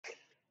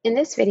In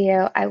this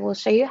video, I will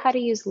show you how to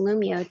use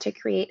Lumio to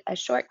create a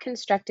short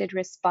constructed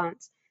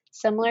response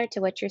similar to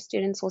what your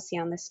students will see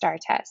on the STAR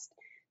test.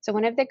 So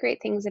one of the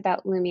great things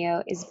about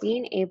Lumio is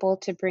being able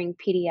to bring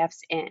PDFs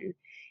in,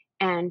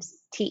 and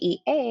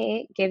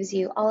TEA gives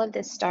you all of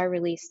the STAR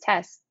release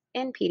tests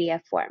in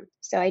PDF form.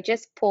 So I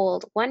just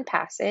pulled one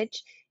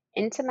passage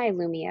into my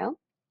Lumio,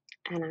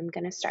 and I'm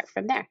going to start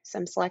from there. So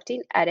I'm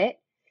selecting Edit.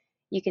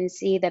 You can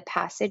see the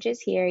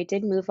passages here. I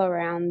did move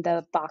around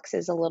the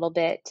boxes a little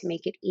bit to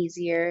make it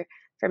easier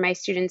for my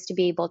students to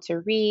be able to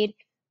read,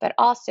 but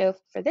also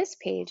for this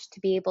page to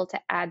be able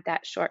to add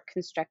that short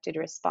constructed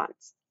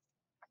response.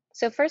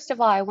 So first of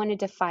all, I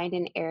wanted to find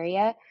an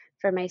area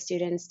for my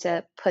students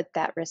to put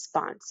that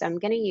response. So I'm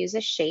going to use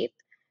a shape.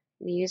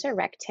 I'm going to use a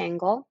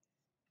rectangle.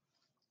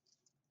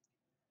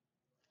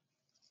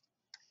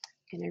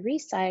 I'm going to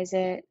resize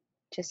it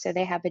just so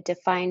they have a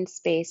defined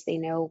space. They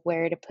know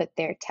where to put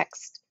their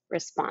text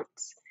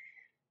response.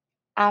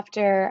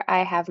 After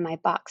I have my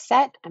box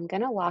set, I'm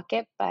going to lock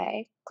it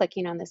by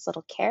clicking on this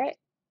little caret,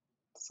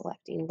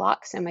 selecting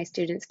lock so my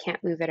students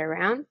can't move it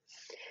around.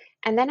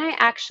 And then I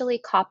actually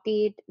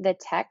copied the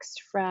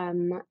text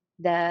from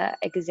the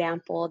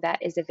example that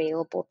is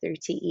available through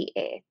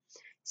TEA.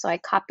 So I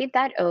copied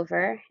that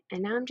over,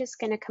 and now I'm just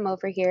going to come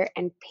over here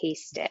and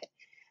paste it.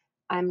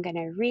 I'm going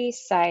to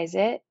resize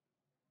it,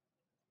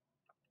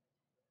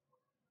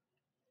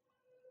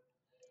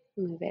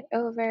 move it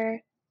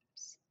over,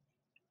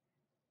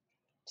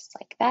 just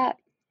like that,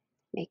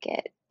 make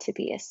it to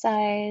be a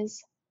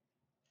size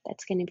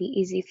that's going to be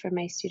easy for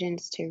my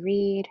students to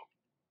read.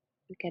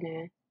 I'm going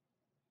to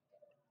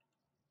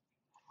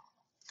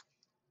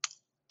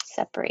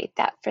separate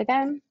that for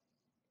them.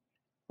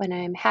 When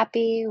I'm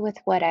happy with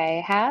what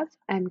I have,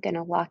 I'm going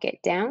to lock it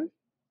down.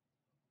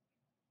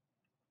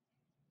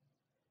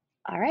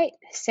 All right,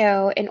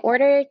 so in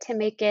order to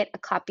make it a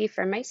copy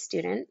for my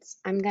students,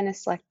 I'm going to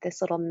select this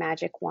little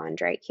magic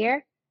wand right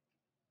here.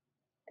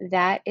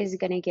 That is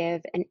going to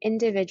give an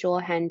individual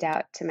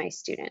handout to my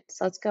students.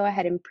 So let's go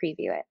ahead and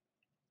preview it.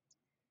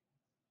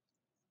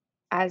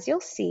 As you'll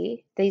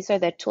see, these are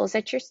the tools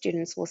that your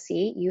students will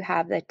see. You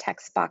have the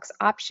text box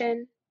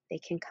option. They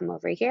can come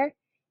over here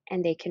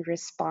and they can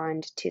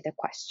respond to the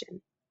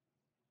question.